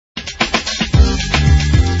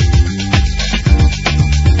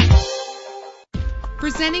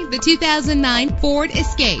Presenting the 2009 Ford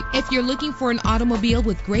Escape. If you're looking for an automobile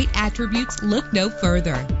with great attributes, look no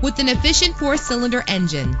further. With an efficient 4-cylinder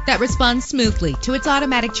engine that responds smoothly to its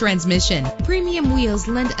automatic transmission, premium wheels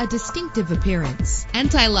lend a distinctive appearance.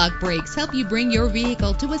 Anti-lock brakes help you bring your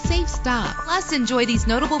vehicle to a safe stop. Plus, enjoy these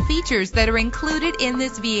notable features that are included in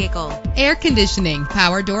this vehicle: air conditioning,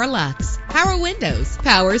 power door locks, power windows,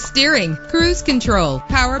 power steering, cruise control,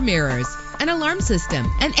 power mirrors, an alarm system,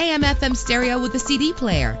 an AM/FM stereo with a CD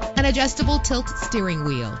player, an adjustable tilt steering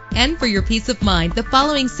wheel. And for your peace of mind, the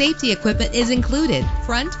following safety equipment is included: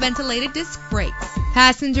 front ventilated disc brakes,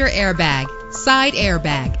 passenger airbag, side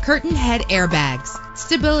airbag, curtain head airbags,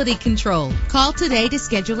 stability control. Call today to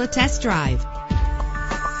schedule a test drive.